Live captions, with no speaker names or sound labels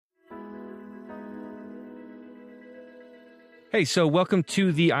Hey, so welcome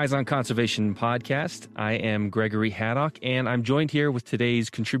to the Eyes on Conservation podcast. I am Gregory Haddock, and I'm joined here with today's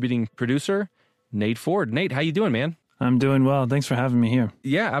contributing producer, Nate Ford. Nate, how you doing, man? I'm doing well. Thanks for having me here.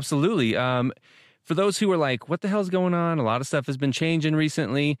 Yeah, absolutely. For those who are like, what the hell's going on? A lot of stuff has been changing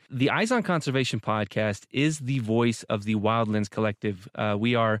recently. The Eyes on Conservation podcast is the voice of the Wildlands Collective.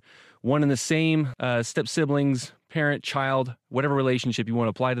 We are one and the same, step siblings, parent, child, whatever relationship you want to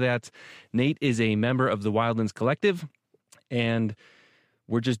apply to that. Nate is a member of the Wildlands Collective. And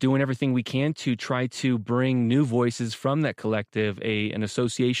we're just doing everything we can to try to bring new voices from that collective, an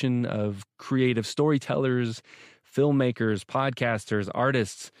association of creative storytellers, filmmakers, podcasters,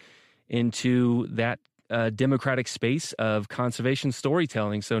 artists, into that democratic space of conservation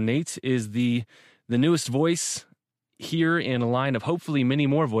storytelling. So Nate is the newest voice here in a line of hopefully many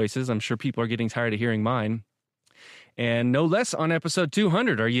more voices. I'm sure people are getting tired of hearing mine. And no less on episode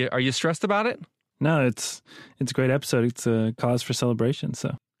 200. Are you stressed about it? No, it's a great episode. It's a cause for celebration.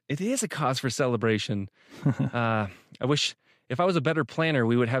 So it is a cause for celebration. I wish if I was a better planner,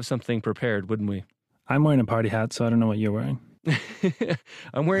 we would have something prepared, wouldn't we? I'm wearing a party hat, so I don't know what you're wearing.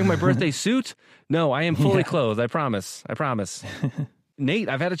 I'm wearing my birthday suit. No, I am fully clothed. I promise. Nate,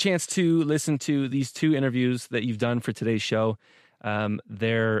 I've had a chance to listen to these two interviews that you've done for today's show.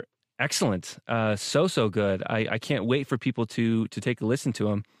 They're excellent. So good. I can't wait for people to take a listen to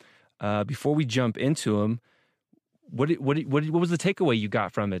them. Before we jump into them, what was the takeaway you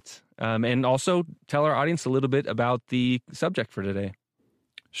got from it? And also tell our audience a little bit about the subject for today.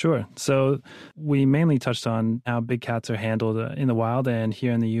 Sure. So we mainly touched on how big cats are handled in the wild and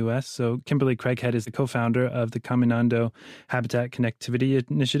here in the U.S. So Kimberly Craighead is the co-founder of the Caminando Habitat Connectivity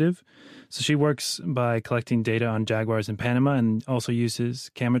Initiative. So she works by collecting data on jaguars in Panama and also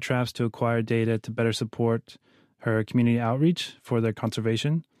uses camera traps to acquire data to better support her community outreach for their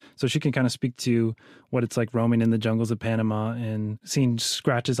conservation. So she can kind of speak to what it's like roaming in the jungles of Panama and seeing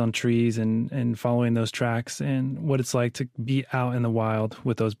scratches on trees and following those tracks and what it's like to be out in the wild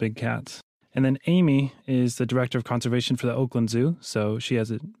with those big cats. And then Amy is the director of conservation for the Oakland Zoo. So she has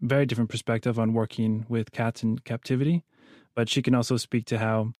a very different perspective on working with cats in captivity. But she can also speak to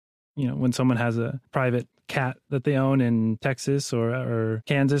how, when someone has a private cat that they own in Texas or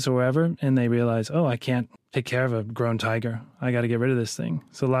Kansas or wherever, and they realize, oh, I can't take care of a grown tiger. I got to get rid of this thing.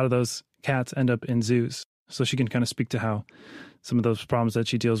 So a lot of those cats end up in zoos. So she can kind of speak to how some of those problems that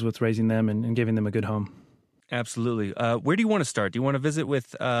she deals with raising them and giving them a good home. Absolutely. Where do you want to start? Do you want to visit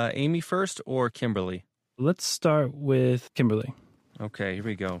with Amy first or Kimberly? Let's start with Kimberly. Okay, here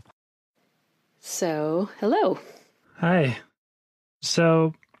we go. So, hello. Hi.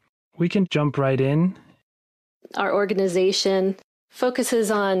 So we can jump right in. Our organization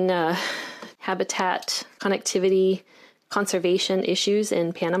focuses on habitat, connectivity, conservation issues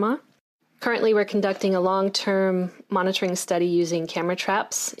in Panama. Currently, we're conducting a long-term monitoring study using camera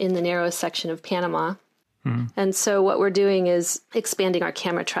traps in the narrowest section of Panama. And so what we're doing is expanding our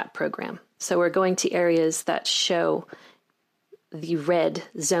camera trap program. So we're going to areas that show the red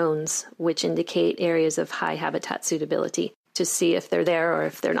zones, which indicate areas of high habitat suitability, to see if they're there or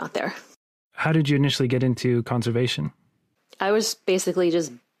if they're not there. How did you initially get into conservation? I was basically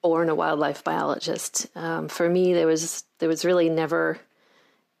just born a wildlife biologist. For me, there was really never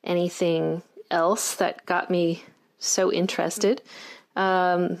anything else that got me so interested.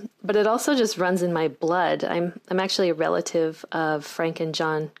 But it also just runs in my blood. I'm actually a relative of Frank and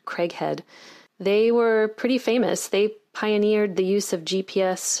John Craighead. They were pretty famous. They pioneered the use of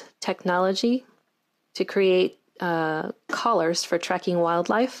GPS technology to create collars for tracking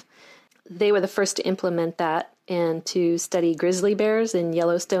wildlife. They were the first to implement that and to study grizzly bears in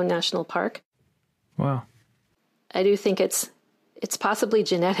Yellowstone National Park. Wow. I do think it's possibly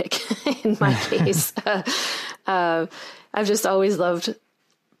genetic in my case. I've just always loved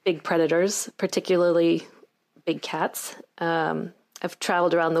big predators, particularly big cats. I've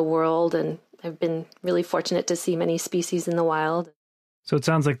traveled around the world and I've been really fortunate to see many species in the wild. So it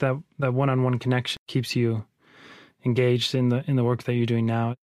sounds like that one-on-one connection keeps you engaged in the work that you're doing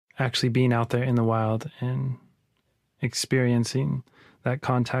now, actually being out there in the wild and experiencing that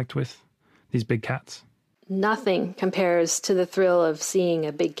contact with these big cats. Nothing compares to the thrill of seeing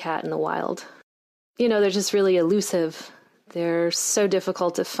a big cat in the wild. They're just really elusive. They're so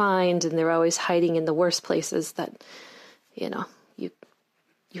difficult to find, and they're always hiding in the worst places that, you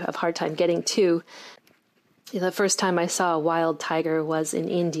have a hard time getting to. The first time I saw a wild tiger was in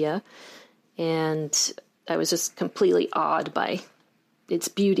India, and I was just completely awed by its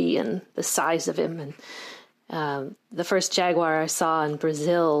beauty and the size of him. And the first jaguar I saw in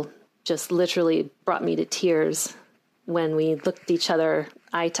Brazil just literally brought me to tears when we looked at each other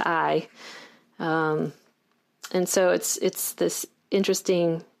eye to eye. And so it's this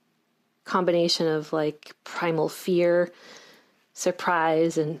interesting combination of like primal fear,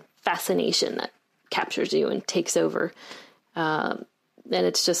 surprise, and fascination that captures you and takes over. And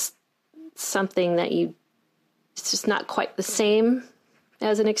it's just something that it's just not quite the same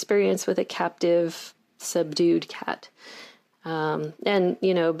as an experience with a captive, subdued cat. And,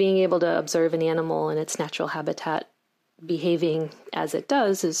 being able to observe an animal in its natural habitat behaving as it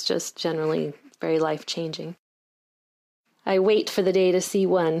does is just generally very life-changing. I wait for the day to see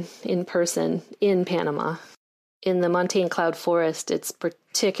one in person in Panama. In the montane cloud forest, it's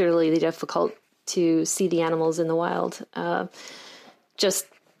particularly difficult to see the animals in the wild, just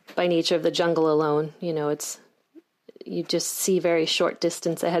by nature of the jungle alone. You just see very short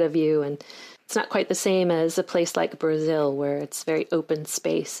distance ahead of you, and it's not quite the same as a place like Brazil where it's very open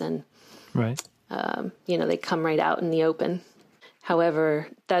space and, right. They come right out in the open. However,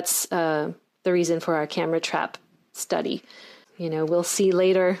 that's the reason for our camera trap study. We'll see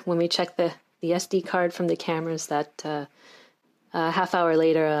later when we check the SD card from the cameras that a half hour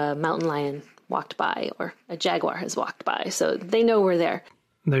later, a mountain lion walked by or a jaguar has walked by. So they know we're there.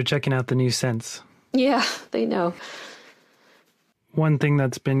 They're checking out the new sense. Yeah, they know. One thing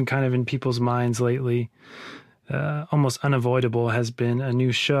that's been kind of in people's minds lately, almost unavoidable, has been a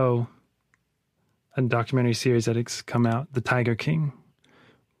new show, a documentary series that has come out, The Tiger King.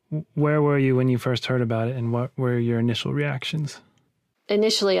 Where were you when you first heard about it, and what were your initial reactions?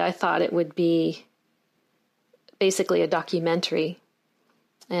 Initially, I thought it would be basically a documentary,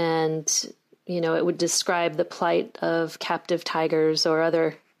 and, it would describe the plight of captive tigers or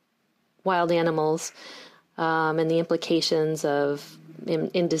other wild animals, and the implications of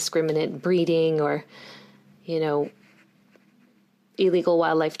indiscriminate breeding or, illegal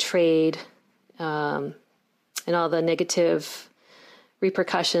wildlife trade, and all the negative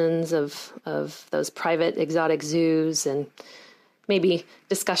repercussions of those private exotic zoos, and maybe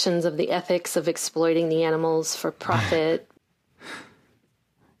discussions of the ethics of exploiting the animals for profit.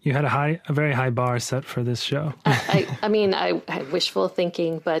 You had a very high bar set for this show. I had wishful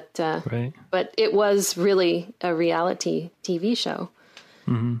thinking, but right. But it was really a reality TV show.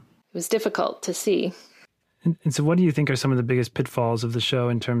 Mm-hmm. It was difficult to see. And so what do you think are some of the biggest pitfalls of the show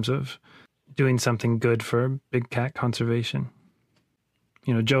in terms of doing something good for big cat conservation?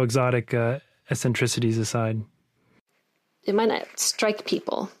 Joe Exotic eccentricities aside. It might not strike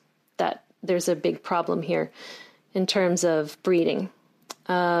people that there's a big problem here in terms of breeding.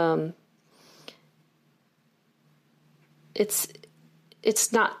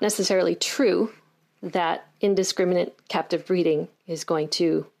 It's not necessarily true that indiscriminate captive breeding is going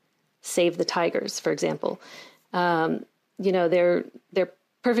to save the tigers, for example. They're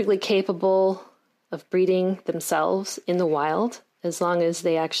perfectly capable of breeding themselves in the wild as long as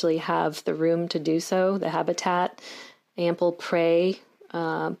they actually have the room to do so, the habitat, ample prey,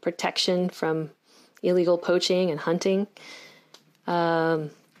 protection from illegal poaching and hunting. So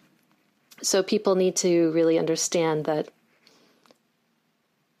people need to really understand that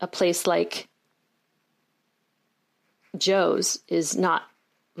a place like Joe's is not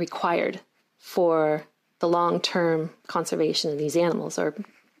required for the long-term conservation of these animals or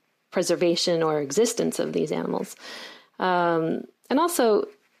preservation or existence of these animals. And also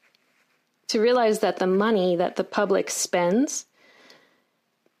to realize that the money that the public spends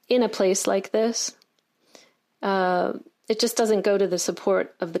in a place like this, it just doesn't go to the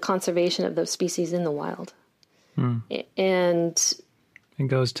support of the conservation of those species in the wild. And it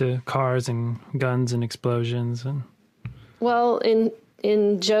goes to cars and guns and explosions. And well,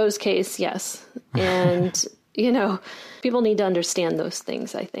 in Joe's case, yes. And, people need to understand those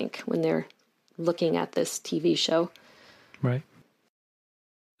things, I think, when they're looking at this TV show. Right.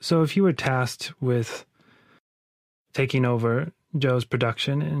 So if you were tasked with taking over Joe's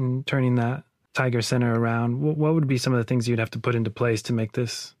production and turning that Tiger Center around, what would be some of the things you'd have to put into place to make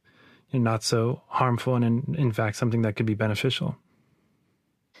this not so harmful and in fact something that could be beneficial?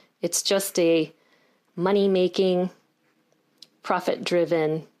 It's just a money-making,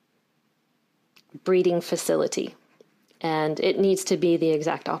 profit-driven breeding facility, and it needs to be the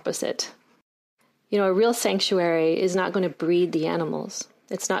exact opposite. A real sanctuary is not going to breed the animals.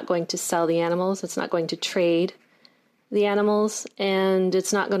 It's not going to sell the animals. It's not going to trade the animals, and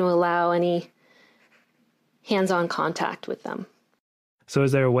it's not going to allow any hands-on contact with them. So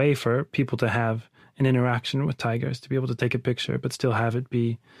is there a way for people to have an interaction with tigers, to be able to take a picture, but still have it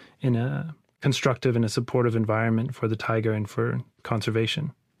be in a constructive and a supportive environment for the tiger and for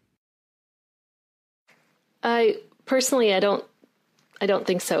conservation? I don't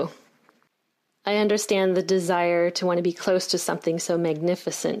think so. I understand the desire to want to be close to something so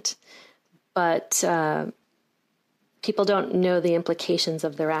magnificent, but people don't know the implications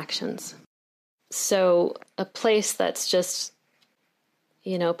of their actions. So a place that's just,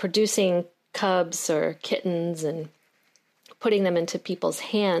 producing cubs or kittens and putting them into people's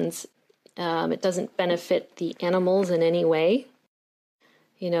hands, it doesn't benefit the animals in any way.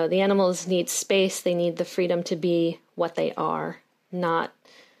 The animals need space. They need the freedom to be what they are, not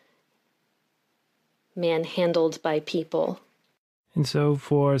manhandled by people. And so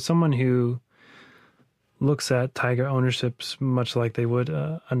for someone who looks at tiger ownerships much like they would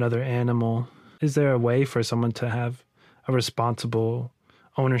another animal, is there a way for someone to have a responsible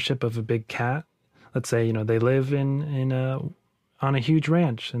ownership of a big cat? Let's say, they live on a huge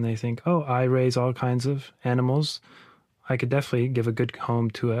ranch and they think, oh, I raise all kinds of animals. I could definitely give a good home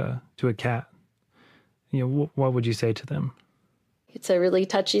to a cat. What would you say to them? It's a really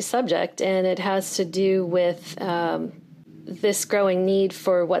touchy subject, and it has to do with this growing need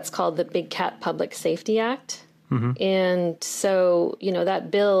for what's called the Big Cat Public Safety Act. Mm-hmm. And so, that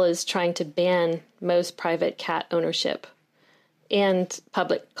bill is trying to ban most private cat ownership and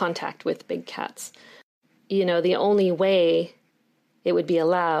public contact with big cats. The only way it would be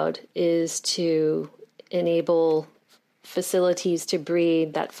allowed is to enable facilities to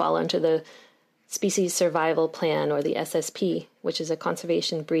breed that fall under the Species Survival Plan, or the SSP, which is a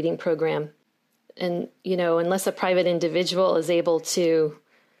conservation breeding program. And, unless a private individual is able to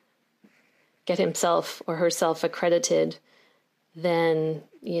get himself or herself accredited, then,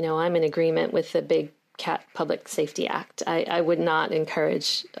 I'm in agreement with the Big Cat Public Safety Act. I would not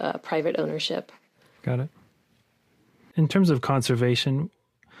encourage private ownership. Got it. In terms of conservation,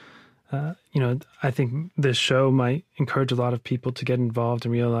 I think this show might encourage a lot of people to get involved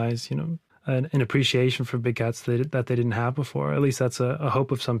and realize, an appreciation for big cats that they didn't have before. At least that's a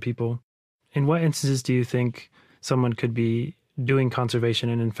hope of some people. In what instances do you think someone could be doing conservation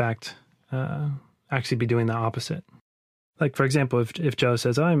and, in fact, actually be doing the opposite? Like, for example, if Joe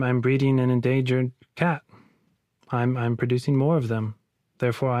says, I'm breeding an endangered cat, I'm producing more of them,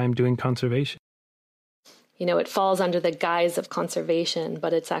 therefore I'm doing conservation. It falls under the guise of conservation,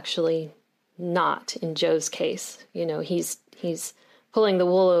 but it's actually not in Joe's case. He's pulling the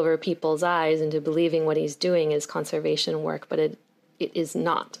wool over people's eyes into believing what he's doing is conservation work, but it is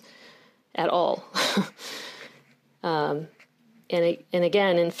not at all. And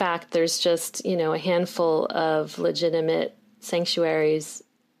again, in fact, there's just, a handful of legitimate sanctuaries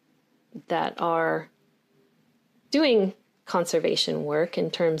that are doing conservation work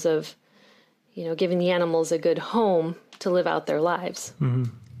in terms of, giving the animals a good home to live out their lives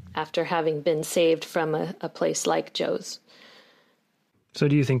after having been saved from a place like Joe's. So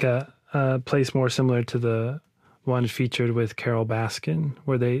do you think a place more similar to the one featured with Carol Baskin,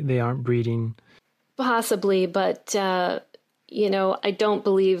 where they aren't breeding? Possibly, but, I don't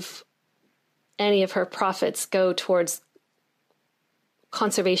believe any of her profits go towards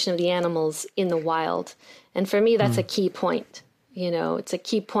conservation of the animals in the wild. And for me, that's a key point. It's a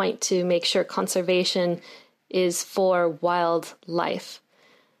key point to make sure conservation is for wildlife,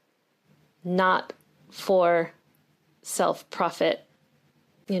 not for self-profit.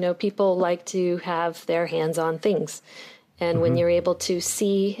 People like to have their hands on things. And when you're able to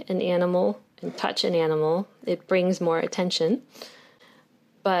see an animal and touch an animal, it brings more attention.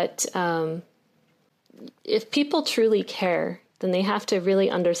 But if people truly care, then they have to really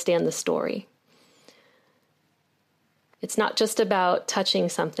understand the story. It's not just about touching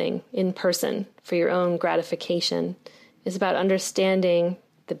something in person for your own gratification. It's about understanding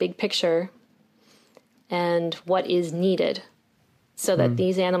the big picture and what is needed so that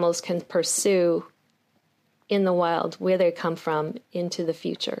these animals can pursue in the wild where they come from into the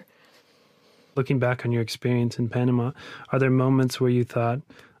future. Looking back on your experience in Panama, are there moments where you thought,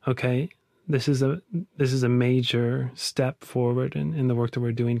 okay, this is a major step forward in the work that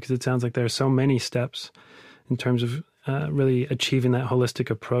we're doing? Because it sounds like there are so many steps in terms of really achieving that holistic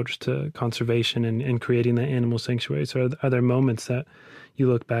approach to conservation and creating the animal sanctuary. So are there moments that you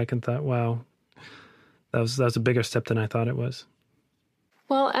look back and thought, wow, that was a bigger step than I thought it was?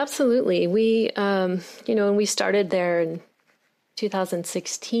 Well, absolutely. We, when we started there in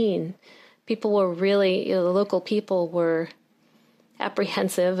 2016, people were really, the local people were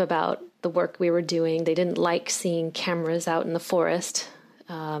apprehensive about the work we were doing. They didn't like seeing cameras out in the forest.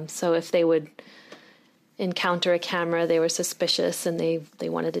 So if they would encounter a camera, they were suspicious and they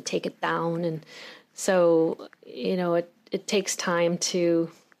wanted to take it down. And so, it takes time to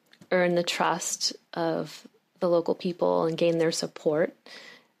earn the trust of the local people and gain their support.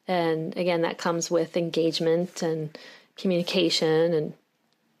 And again, that comes with engagement and communication and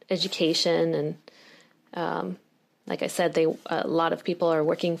education. And like I said, a lot of people are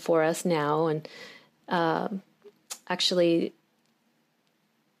working for us now. And actually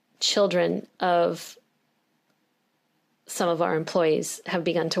children of some of our employees have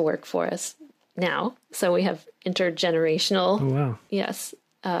begun to work for us now. So we have intergenerational, Oh, wow. yes,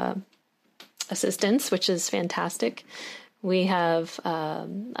 assistance, which is fantastic. We have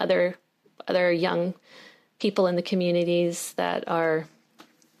other young people in the communities that are,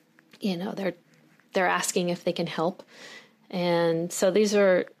 they're asking if they can help. And so these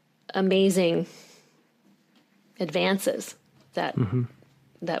are amazing advances that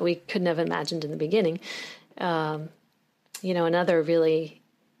that we couldn't have imagined in the beginning. Another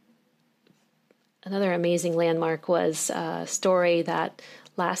amazing landmark was a story that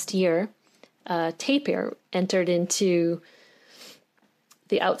last year, a tapir entered into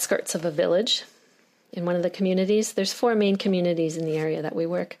the outskirts of a village in one of the communities. There's 4 main communities in the area that we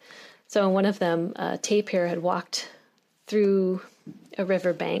work. So in one of them, a tapir had walked through a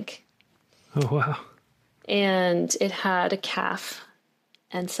riverbank. Oh, wow. And it had a calf,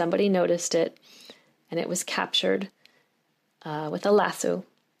 and somebody noticed it, and it was captured with a lasso.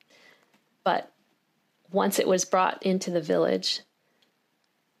 But once it was brought into the village,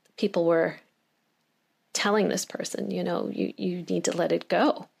 people were telling this person, you need to let it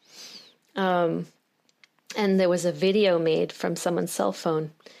go. And there was a video made from someone's cell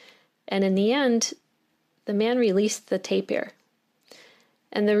phone. And in the end, the man released the tapir.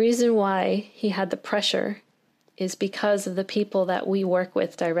 And the reason why he had the pressure is because of the people that we work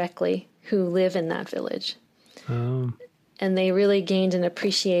with directly who live in that village. And they really gained an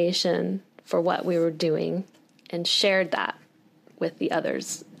appreciation for what we were doing and shared that with the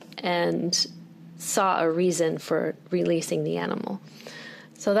others and saw a reason for releasing the animal.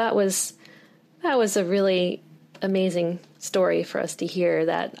 So that was a really amazing story for us to hear,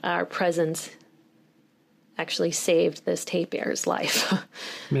 that our presence actually saved this tapir's life.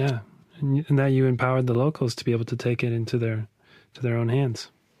 Yeah, and that you empowered the locals to be able to take it into their own hands.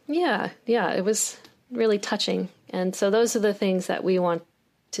 Yeah, it was really touching. And so those are the things that we want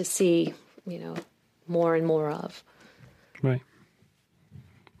to see, more and more of. Right.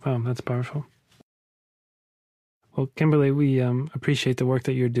 Wow, that's powerful. Well, Kimberly, we appreciate the work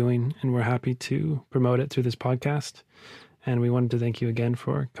that you're doing, and we're happy to promote it through this podcast. And we wanted to thank you again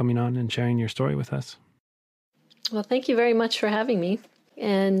for coming on and sharing your story with us. Well, thank you very much for having me.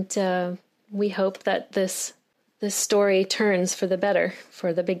 And we hope that this story turns for the better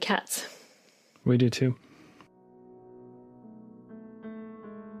for the big cats. We do too.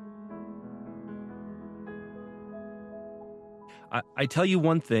 I tell you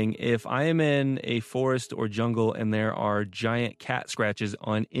one thing, if I am in a forest or jungle and there are giant cat scratches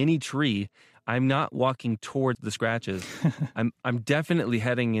on any tree, I'm not walking towards the scratches. I'm definitely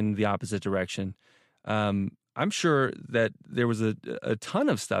heading in the opposite direction. I'm sure that there was a ton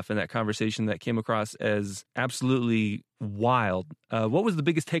of stuff in that conversation that came across as absolutely wild. What was the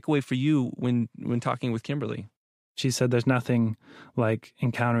biggest takeaway for you when talking with Kimberly? She said there's nothing like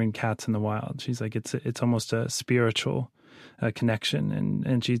encountering cats in the wild. She's like, it's almost a spiritual connection.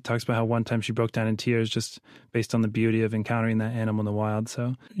 And she talks about how one time she broke down in tears just based on the beauty of encountering that animal in the wild.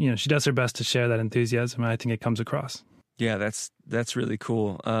 So, she does her best to share that enthusiasm, and I think it comes across. Yeah, that's really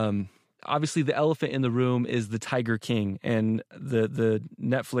cool. Obviously, the elephant in the room is the Tiger King, and the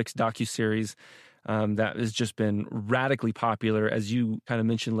Netflix docuseries that has just been radically popular, as you kind of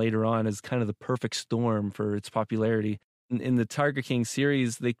mentioned later on, as kind of the perfect storm for its popularity. In the Tiger King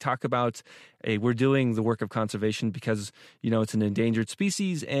series, they talk about, hey, we're doing the work of conservation because, it's an endangered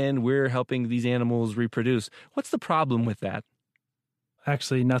species and we're helping these animals reproduce. What's the problem with that?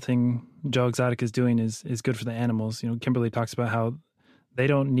 Actually, nothing Joe Exotic is doing is good for the animals. Kimberly talks about how they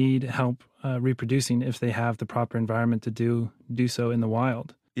don't need help reproducing if they have the proper environment to do so in the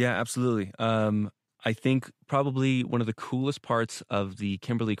wild. Yeah, absolutely. I think probably one of the coolest parts of the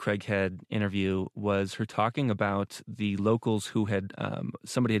Kimberly Craighead interview was her talking about the locals who had,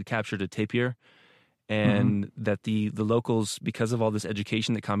 somebody had captured a tapir, and that the locals, because of all this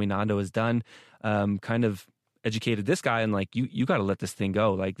education that Caminando has done, kind of educated this guy and like, you got to let this thing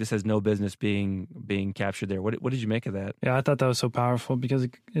go. Like, this has no business being captured there. What did you make of that? Yeah, I thought that was so powerful because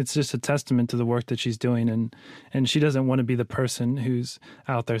it's just a testament to the work that she's doing. And she doesn't want to be the person who's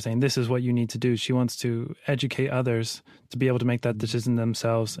out there saying, this is what you need to do. She wants to educate others to be able to make that decision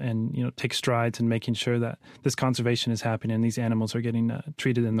themselves and, take strides in making sure that this conservation is happening and these animals are getting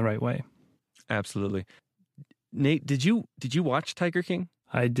treated in the right way. Absolutely. Nate, did you watch Tiger King?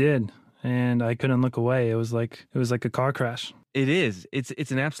 I did. And I couldn't look away. It was like a car crash. It is.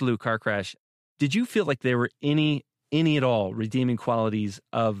 It's an absolute car crash. Did you feel like there were any at all redeeming qualities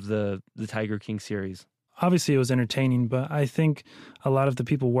of the Tiger King series? obviously it was entertaining, but I think a lot of the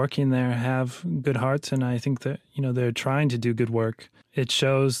people working there have good hearts, and I think that, they're trying to do good work. It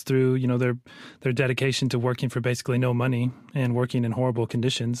shows through, their dedication to working for basically no money and working in horrible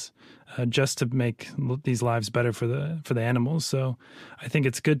conditions, just to make these lives better for the animals. So I think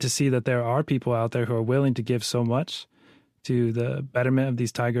it's good to see that there are people out there who are willing to give so much to the betterment of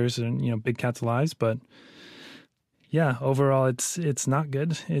these tigers and, big cats' lives. But yeah, overall, it's not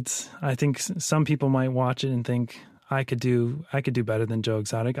good. I think some people might watch it and think, I could do better than Joe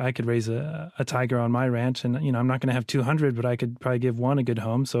Exotic. I could raise a tiger on my ranch, and I'm not going to have 200, but I could probably give one a good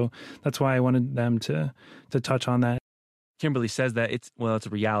home. So that's why I wanted them to touch on that. Kimberly says that it's a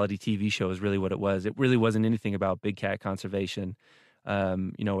reality TV show is really what it was. It really wasn't anything about big cat conservation,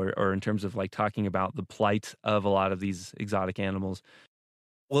 or in terms of like talking about the plight of a lot of these exotic animals.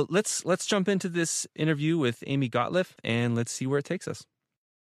 Well, let's jump into this interview with Amy Gottlieb, and let's see where it takes us.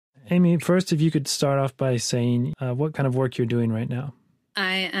 Amy, first, if you could start off by saying what kind of work you're doing right now.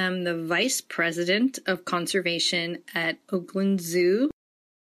 I am the Vice President of Conservation at Oakland Zoo.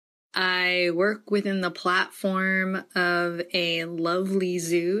 I work within the platform of a lovely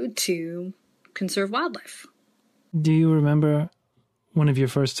zoo to conserve wildlife. Do you remember one of your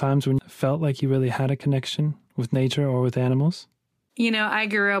first times when you felt like you really had a connection with nature or with animals? I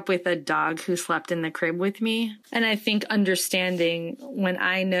grew up with a dog who slept in the crib with me. And I think understanding when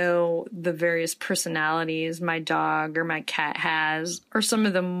I know the various personalities my dog or my cat has, or some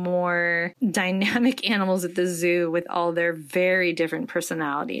of the more dynamic animals at the zoo with all their very different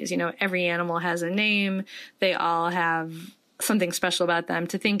personalities. Every animal has a name. They all have something special about them.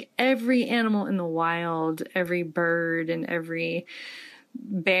 To think every animal in the wild, every bird and every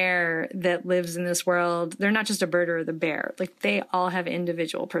bear that lives in this world, they're not just a bird or the bear. Like, they all have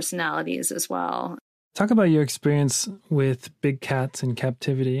individual personalities as well. Talk about your experience with big cats in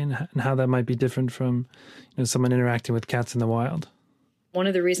captivity and how that might be different from someone interacting with cats in the wild. One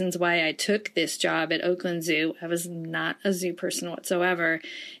of the reasons why I took this job at Oakland Zoo, I was not a zoo person whatsoever,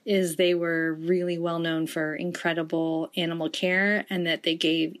 is they were really well known for incredible animal care, and that they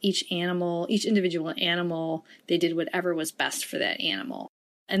gave each individual animal, they did whatever was best for that animal.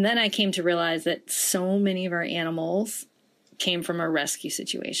 And then I came to realize that so many of our animals came from a rescue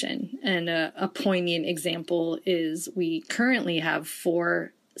situation. And a poignant example is we currently have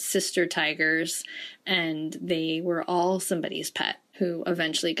 4 sister tigers, and they were all somebody's pet who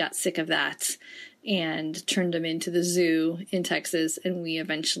eventually got sick of that and turned them into the zoo in Texas. And we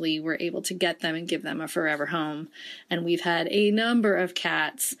eventually were able to get them and give them a forever home. And we've had a number of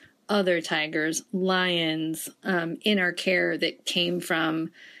cats, other tigers, lions, in our care that came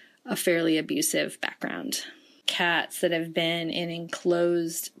from a fairly abusive background. Cats that have been in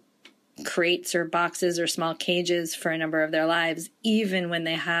enclosed crates or boxes or small cages for a number of their lives, even when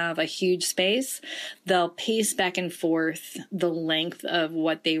they have a huge space, they'll pace back and forth the length of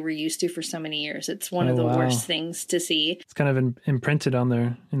what they were used to for so many years. It's one of the worst things to see. It's kind of imprinted in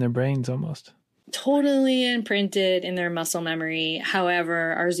their brains almost. Totally imprinted in their muscle memory.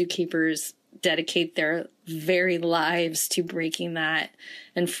 However, our zookeepers dedicate their very lives to breaking that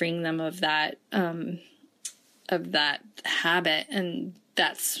and freeing them of that habit. And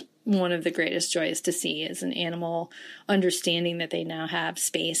that's one of the greatest joys to see, is an animal understanding that they now have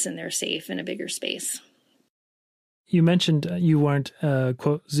space and they're safe in a bigger space. You mentioned you weren't a,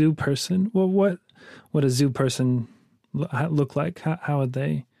 quote, zoo person. Well, what would a zoo person look like? How would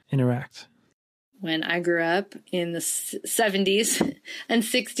they interact? When I grew up in the 70s and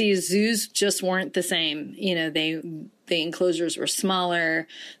 60s, zoos just weren't the same. The enclosures were smaller.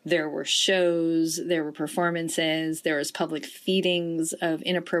 There were shows, there were performances, there was public feedings of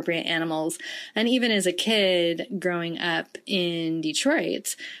inappropriate animals. And even as a kid growing up in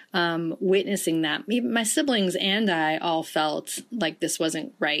Detroit, witnessing that, even my siblings and I all felt like this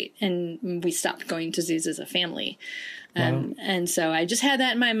wasn't right. And we stopped going to zoos as a family. Wow. And so I just had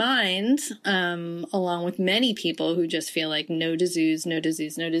that in my mind, along with many people who just feel like no to zoos, no to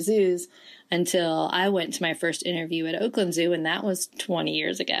zoos, no to zoos, until I went to my first interview at Oakland Zoo, and that was 20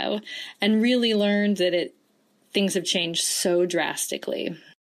 years ago, and really learned that things have changed so drastically.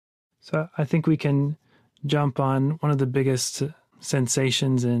 So I think we can jump on one of the biggest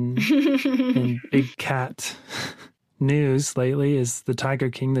sensations in big cat news lately is the Tiger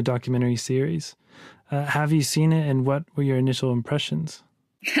King, the documentary series. Have you seen it, and what were your initial impressions?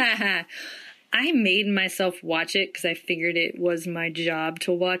 I made myself watch it because I figured it was my job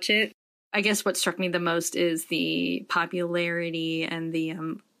to watch it. I guess what struck me the most is the popularity and the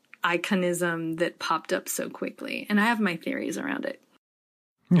iconism that popped up so quickly. And I have my theories around it.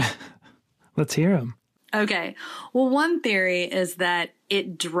 Let's hear them. Okay. Well, one theory is that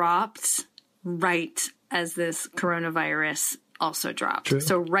it dropped right as this coronavirus also dropped. True.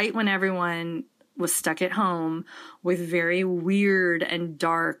 So right when everyone was stuck at home with very weird and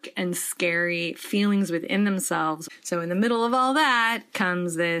dark and scary feelings within themselves. So in the middle of all that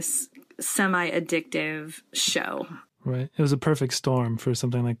comes this semi-addictive show. Right. It was a perfect storm for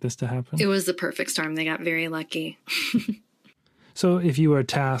something like this to happen. It was the perfect storm. They got very lucky. So if you were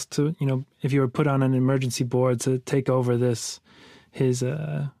tasked to, if you were put on an emergency board to take over his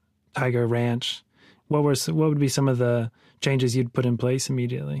tiger ranch, what would be some of the changes you'd put in place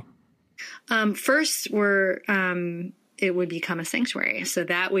immediately? First, it would become a sanctuary. So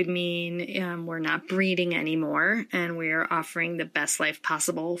that would mean we're not breeding anymore, and we're offering the best life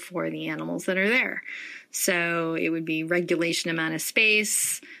possible for the animals that are there. So it would be regulation amount of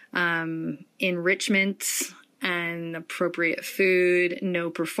space, enrichment, and appropriate food,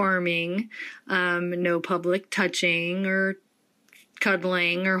 no performing, no public touching or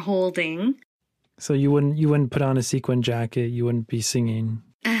cuddling or holding. So you wouldn't put on a sequin jacket, you wouldn't be singing.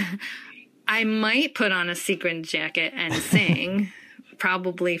 I might put on a sequin jacket and sing,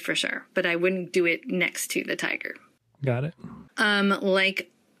 probably for sure, but I wouldn't do it next to the tiger. Got it.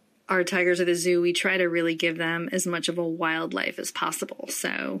 Like our tigers at the zoo, we try to really give them as much of a wildlife as possible.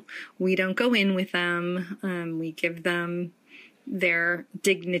 So we don't go in with them. We give them their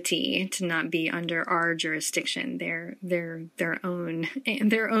dignity to not be under our jurisdiction. They're their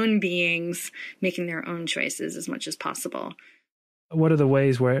own beings, making their own choices as much as possible. What are the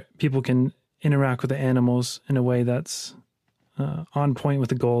ways where people can interact with the animals in a way that's on point with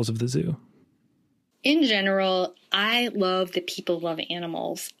the goals of the zoo? In general, I love that people love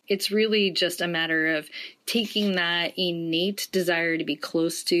animals. It's really just a matter of taking that innate desire to be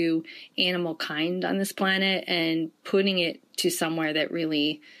close to animal kind on this planet and putting it to somewhere that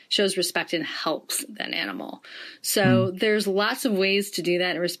really shows respect and helps that animal. So there's lots of ways to do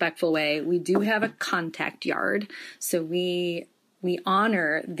that in a respectful way. We do have a contact yard. So we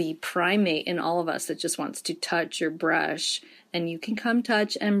honor the primate in all of us that just wants to touch or brush. And you can come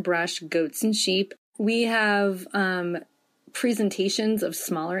touch and brush goats and sheep. We have presentations of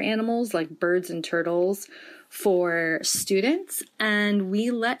smaller animals like birds and turtles for students, and we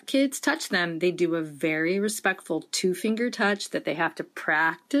let kids touch them. They do a very respectful 2-finger touch that they have to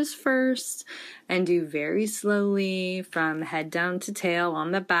practice first and do very slowly from head down to tail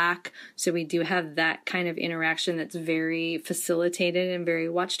on the back. So we do have that kind of interaction that's very facilitated and very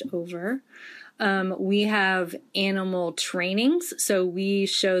watched over. We have animal trainings. So we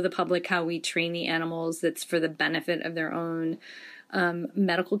show the public how we train the animals that's for the benefit of their own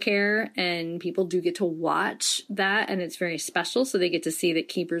medical care, and people do get to watch that, and it's very special. So they get to see that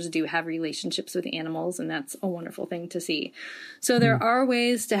keepers do have relationships with animals, and that's a wonderful thing to see. So there are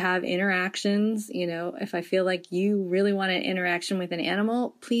ways to have interactions. If I feel like you really want an interaction with an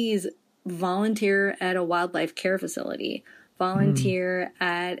animal, please volunteer at a wildlife care facility. Volunteer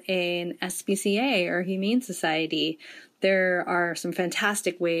at an SPCA or Humane Society. There are some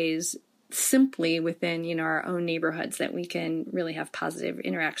fantastic ways simply within, our own neighborhoods that we can really have positive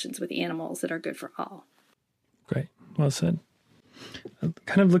interactions with animals that are good for all. Great. Well said.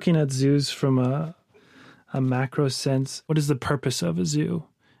 Kind of looking at zoos from a macro sense, what is the purpose of a zoo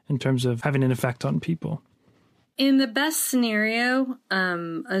in terms of having an effect on people? In the best scenario,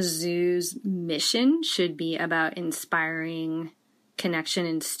 a zoo's mission should be about inspiring connection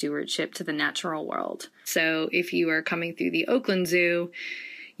and stewardship to the natural world. So if you are coming through the Oakland Zoo,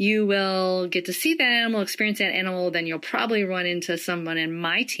 you will get to see that animal, experience that animal, then you'll probably run into someone in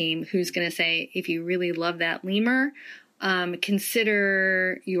my team who's going to say, if you really love that lemur,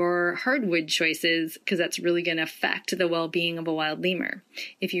 consider your hardwood choices, because that's really going to affect the well-being of a wild lemur.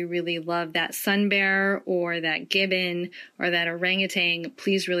 If you really love that sun bear or that gibbon or that orangutan,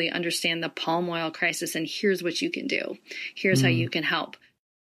 please really understand the palm oil crisis, and here's what you can do. Here's how you can help.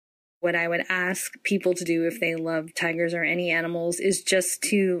 What I would ask people to do if they love tigers or any animals is just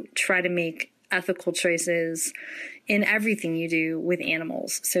to try to make ethical choices in everything you do with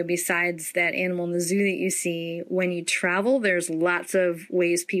animals. So besides that animal in the zoo that you see, when you travel, there's lots of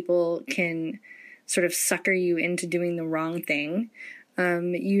ways people can sort of sucker you into doing the wrong thing.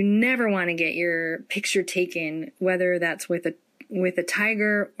 You never want to get your picture taken, whether that's with a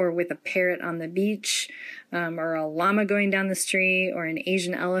tiger or with a parrot on the beach, or a llama going down the street or an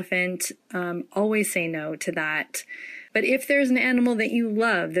Asian elephant. Always say no to that. But if there's an animal that you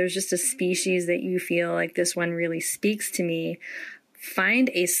love, there's just a species that you feel like this one really speaks to me, find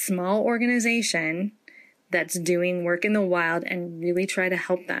a small organization that's doing work in the wild and really try to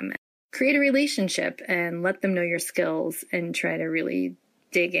help them. Create a relationship and let them know your skills and try to really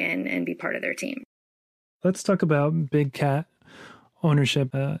dig in and be part of their team. Let's talk about Big Cat,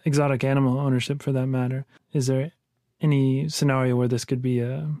 ownership, exotic animal ownership for that matter. Is there any scenario where this could be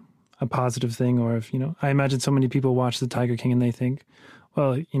a positive thing? Or if, I imagine so many people watch The Tiger King and they think,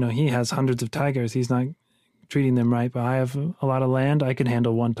 well, he has hundreds of tigers. He's not treating them right, but I have a lot of land. I could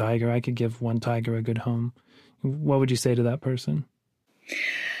handle one tiger. I could give one tiger a good home. What would you say to that person?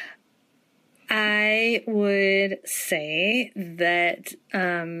 I would say that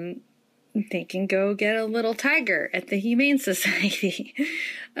they can go get a little tiger at the Humane Society.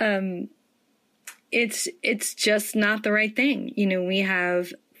 It's just not the right thing. We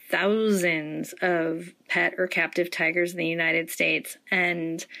have thousands of pet or captive tigers in the United States,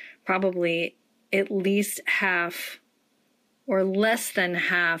 and probably at least half or less than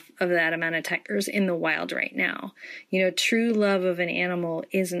half of that amount of tigers in the wild right now. True love of an animal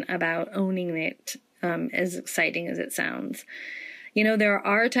isn't about owning it, as exciting as it sounds. There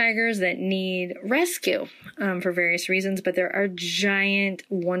are tigers that need rescue for various reasons, but there are giant,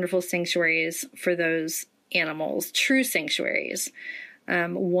 wonderful sanctuaries for those animals, true sanctuaries.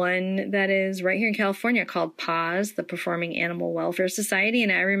 One that is right here in California called PAWS, the Performing Animal Welfare Society.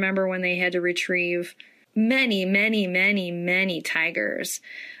 And I remember when they had to retrieve many, many, many, many tigers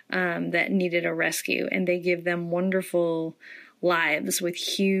that needed a rescue, and they give them wonderful lives with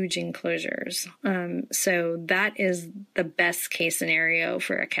huge enclosures. So that is the best case scenario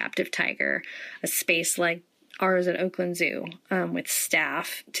for a captive tiger, a space like ours at Oakland Zoo, with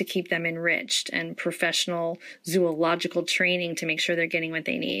staff to keep them enriched and professional zoological training to make sure they're getting what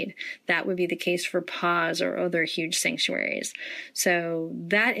they need. That would be the case for PAWS or other huge sanctuaries. So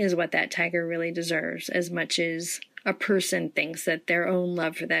that is what that tiger really deserves, as much as a person thinks that their own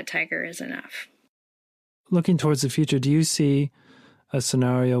love for that tiger is enough. Looking towards the future, do you see a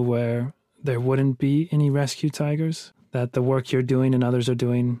scenario where there wouldn't be any rescue tigers? That the work you're doing and others are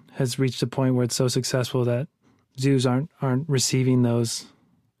doing has reached a point where it's so successful that zoos aren't receiving those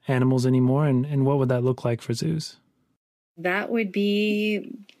animals anymore? And what would that look like for zoos? That would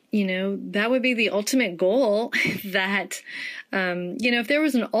be, the ultimate goal that, if there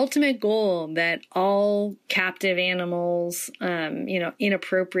was an ultimate goal that all captive animals,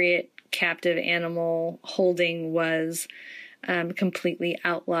 inappropriate captive animal holding was completely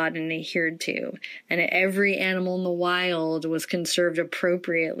outlawed and adhered to, and every animal in the wild was conserved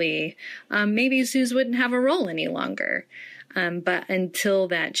appropriately, maybe zoos wouldn't have a role any longer. But until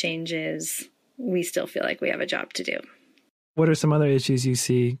that changes, we still feel like we have a job to do. What are some other issues you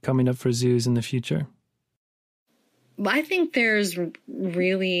see coming up for zoos in the future? I think there's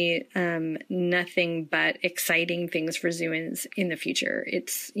really nothing but exciting things for zoos in the future.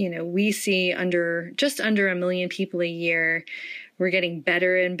 It's, we see just under 1 million people a year. We're getting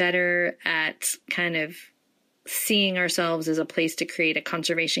better and better at kind of seeing ourselves as a place to create a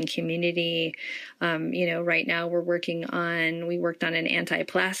conservation community. Right now we worked on an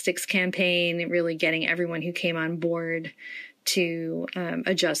anti-plastics campaign, really getting everyone who came on board to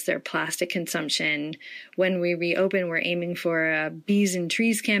adjust their plastic consumption. When we reopen, we're aiming for a Bees and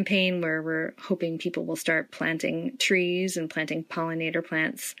Trees campaign where we're hoping people will start planting trees and planting pollinator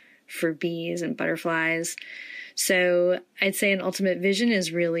plants for bees and butterflies. So I'd say an ultimate vision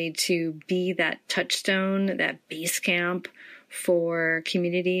is really to be that touchstone, that base camp for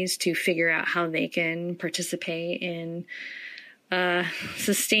communities to figure out how they can participate in a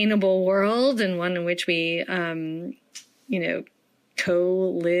sustainable world, and one in which we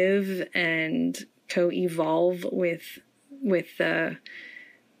co-live and co-evolve with the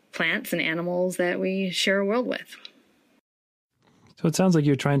plants and animals that we share a world with. So it sounds like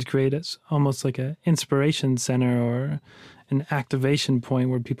you're trying to create almost like an inspiration center or an activation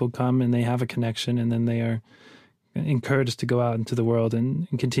point where people come and they have a connection, and then they are encouraged to go out into the world and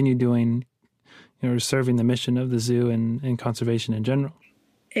continue doing, serving the mission of the zoo and conservation in general.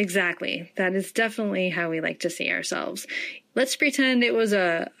 Exactly. That is definitely how we like to see ourselves. Let's pretend it was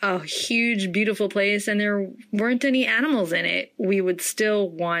a huge, beautiful place and there weren't any animals in it. We would still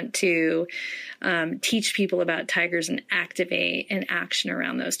want to teach people about tigers and activate an action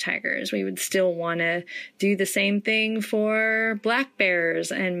around those tigers. We would still want to do the same thing for black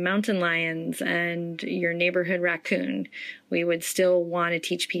bears and mountain lions and your neighborhood raccoon. We would still want to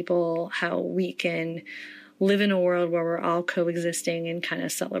teach people how we can live in a world where we're all coexisting and kind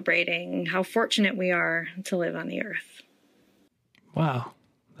of celebrating how fortunate we are to live on the earth. Wow,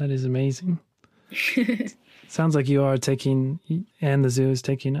 that is amazing. Sounds like you are taking, and the zoo is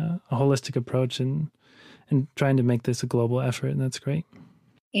taking a holistic approach and trying to make this a global effort, and that's great.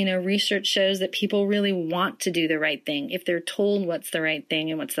 Research shows that people really want to do the right thing. If they're told what's the right thing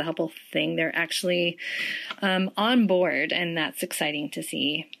and what's the helpful thing, they're actually on board, and that's exciting to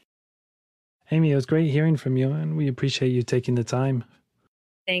see. Amy, it was great hearing from you, and we appreciate you taking the time.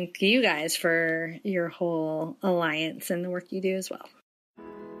 Thank you guys for your whole alliance and the work you do as well.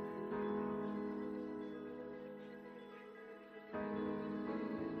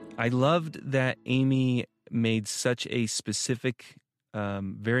 I loved that Amy made such a specific,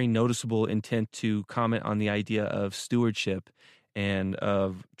 very noticeable intent to comment on the idea of stewardship and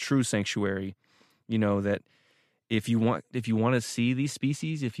of true sanctuary. You know, that if you want to see these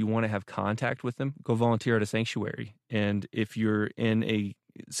species, if you want to have contact with them, go volunteer at a sanctuary. And if you're in a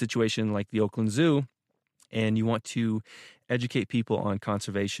situation like the Oakland Zoo and you want to educate people on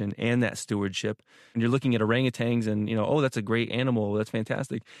conservation and that stewardship, and you're looking at orangutans and, oh, that's a great animal, that's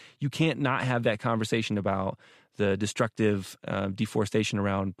fantastic, you can't not have that conversation about the destructive deforestation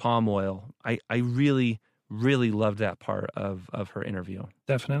around palm oil. I really loved that part of her interview.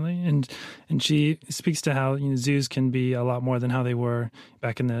 Definitely. And she speaks to how, zoos can be a lot more than how they were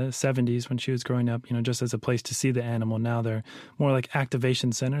back in the 70s when she was growing up, just as a place to see the animal. Now they're more like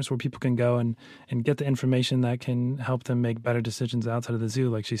activation centers where people can go and get the information that can help them make better decisions outside of the zoo,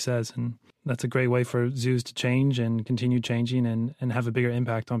 like she says. And that's a great way for zoos to change and continue changing and have a bigger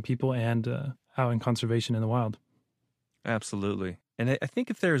impact on people and out in conservation in the wild. Absolutely. And I think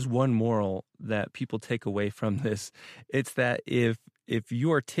if there's one moral that people take away from this, it's that if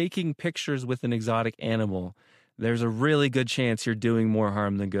you are taking pictures with an exotic animal, there's a really good chance you're doing more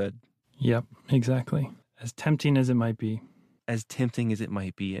harm than good. Yep, exactly. As tempting as it might be. As tempting as it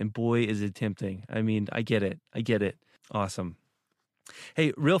might be. And boy, is it tempting. I mean, I get it. Awesome.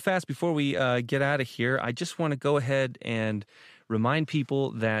 Hey, real fast before we get out of here, I just want to go ahead and remind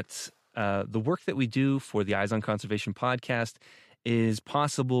people that the work that we do for the Eyes on Conservation podcast is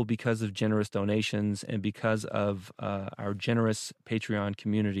possible because of generous donations and because of our generous Patreon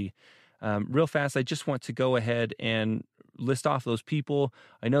community. Real fast, I just want to go ahead and list off those people.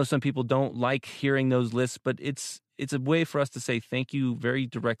 I know some people don't like hearing those lists, but it's a way for us to say thank you very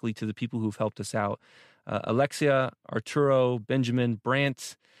directly to the people who've helped us out. Alexia, Arturo, Benjamin,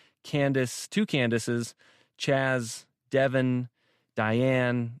 Brant, Candace, two Candaces, Chaz, Devin,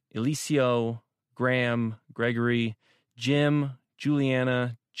 Diane, Elicio, Graham, Gregory, Jim,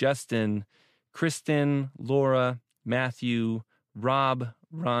 Juliana, Justin, Kristen, Laura, Matthew, Rob,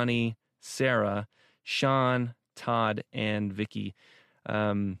 Ronnie, Sarah, Sean, Todd, and Vicky.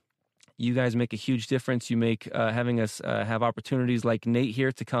 You guys make a huge difference. You make having us have opportunities like Nate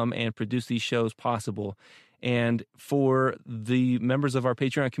here to come and produce these shows possible. And for the members of our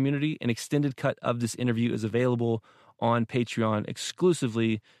Patreon community, an extended cut of this interview is available on Patreon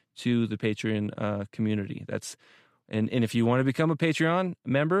exclusively to the Patreon community. And if you want to become a Patreon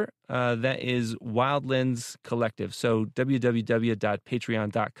member, that is Wild Lens Collective. So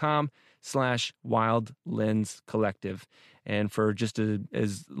www.patreon.com/Wild Lens Collective. And for just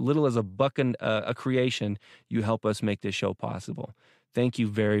as little as $1 a creation, you help us make this show possible. Thank you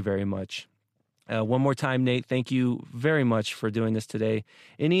very, very much. One more time, Nate, thank you very much for doing this today.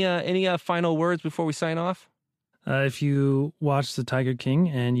 Any final words before we sign off? If you watch The Tiger King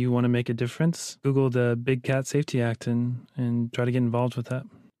and you want to make a difference, Google the Big Cat Safety Act and try to get involved with that.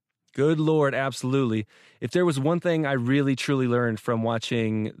 Good Lord, absolutely. If there was one thing I really, truly learned from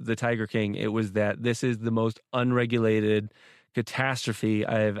watching The Tiger King, it was that this is the most unregulated catastrophe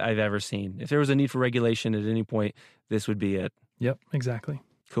I've ever seen. If there was a need for regulation at any point, this would be it. Yep, exactly.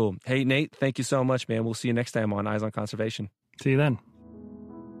 Cool. Hey, Nate, thank you so much, man. We'll see you next time on Eyes on Conservation. See you then.